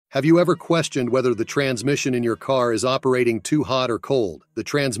Have you ever questioned whether the transmission in your car is operating too hot or cold? The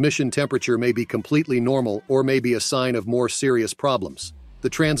transmission temperature may be completely normal or may be a sign of more serious problems. The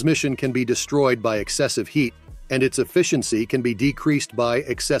transmission can be destroyed by excessive heat, and its efficiency can be decreased by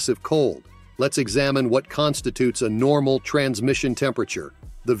excessive cold. Let's examine what constitutes a normal transmission temperature,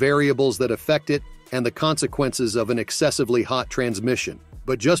 the variables that affect it, and the consequences of an excessively hot transmission.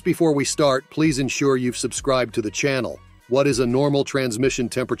 But just before we start, please ensure you've subscribed to the channel. What is a normal transmission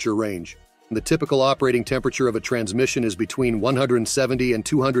temperature range? The typical operating temperature of a transmission is between 170 and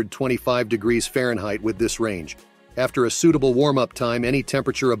 225 degrees Fahrenheit with this range. After a suitable warm-up time, any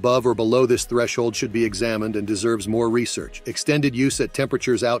temperature above or below this threshold should be examined and deserves more research. Extended use at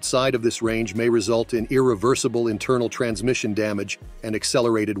temperatures outside of this range may result in irreversible internal transmission damage and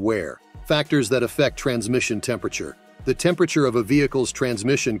accelerated wear. Factors that affect transmission temperature. The temperature of a vehicle's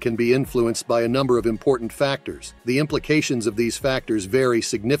transmission can be influenced by a number of important factors. The implications of these factors vary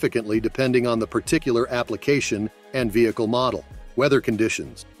significantly depending on the particular application and vehicle model. Weather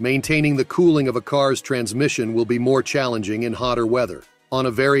conditions. Maintaining the cooling of a car's transmission will be more challenging in hotter weather. On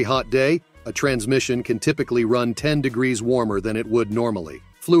a very hot day, a transmission can typically run 10 degrees warmer than it would normally.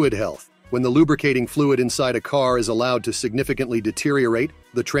 Fluid health. When the lubricating fluid inside a car is allowed to significantly deteriorate,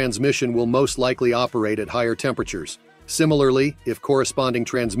 the transmission will most likely operate at higher temperatures. Similarly, if corresponding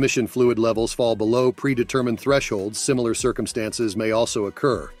transmission fluid levels fall below predetermined thresholds, similar circumstances may also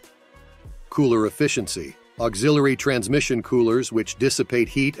occur. Cooler efficiency. Auxiliary transmission coolers, which dissipate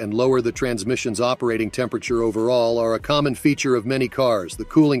heat and lower the transmission's operating temperature overall, are a common feature of many cars. The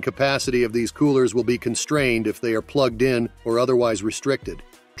cooling capacity of these coolers will be constrained if they are plugged in or otherwise restricted.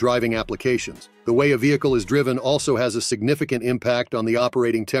 Driving applications. The way a vehicle is driven also has a significant impact on the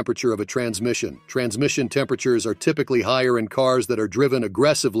operating temperature of a transmission. Transmission temperatures are typically higher in cars that are driven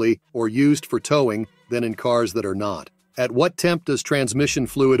aggressively or used for towing than in cars that are not. At what temp does transmission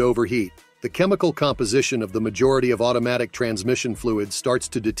fluid overheat? The chemical composition of the majority of automatic transmission fluids starts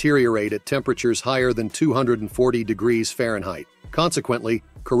to deteriorate at temperatures higher than 240 degrees Fahrenheit. Consequently,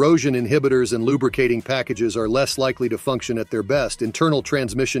 corrosion inhibitors and lubricating packages are less likely to function at their best. Internal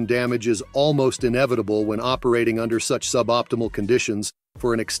transmission damage is almost inevitable when operating under such suboptimal conditions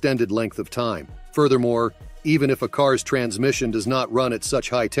for an extended length of time. Furthermore, even if a car's transmission does not run at such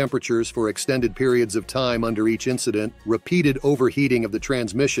high temperatures for extended periods of time under each incident, repeated overheating of the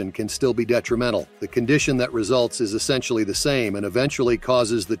transmission can still be detrimental. The condition that results is essentially the same and eventually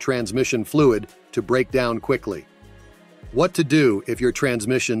causes the transmission fluid to break down quickly. What to do if your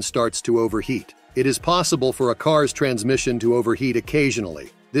transmission starts to overheat? It is possible for a car's transmission to overheat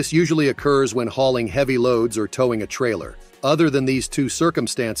occasionally. This usually occurs when hauling heavy loads or towing a trailer. Other than these two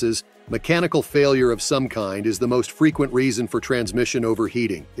circumstances, mechanical failure of some kind is the most frequent reason for transmission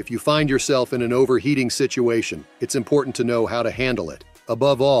overheating. If you find yourself in an overheating situation, it's important to know how to handle it.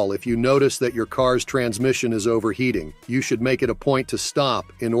 Above all, if you notice that your car's transmission is overheating, you should make it a point to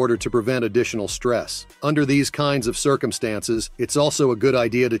stop in order to prevent additional stress. Under these kinds of circumstances, it's also a good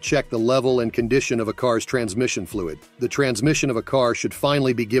idea to check the level and condition of a car's transmission fluid. The transmission of a car should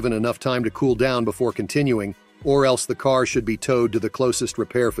finally be given enough time to cool down before continuing, or else the car should be towed to the closest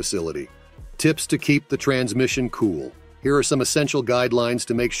repair facility. Tips to keep the transmission cool. Here are some essential guidelines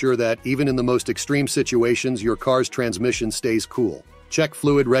to make sure that, even in the most extreme situations, your car's transmission stays cool. Check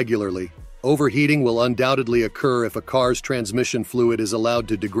fluid regularly. Overheating will undoubtedly occur if a car's transmission fluid is allowed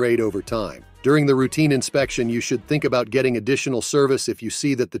to degrade over time. During the routine inspection, you should think about getting additional service if you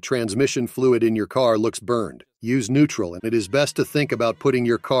see that the transmission fluid in your car looks burned. Use neutral, and it is best to think about putting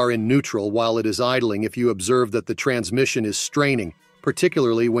your car in neutral while it is idling if you observe that the transmission is straining,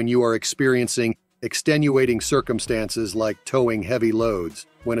 particularly when you are experiencing extenuating circumstances like towing heavy loads.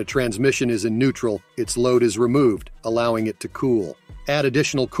 When a transmission is in neutral, its load is removed, allowing it to cool. Add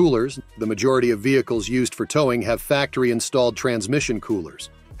additional coolers. The majority of vehicles used for towing have factory-installed transmission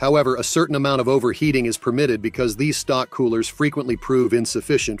coolers. However, a certain amount of overheating is permitted because these stock coolers frequently prove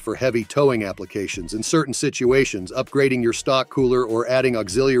insufficient for heavy towing applications. In certain situations, upgrading your stock cooler or adding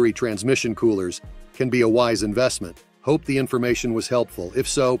auxiliary transmission coolers can be a wise investment. Hope the information was helpful. If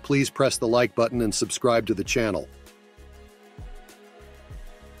so, please press the like button and subscribe to the channel.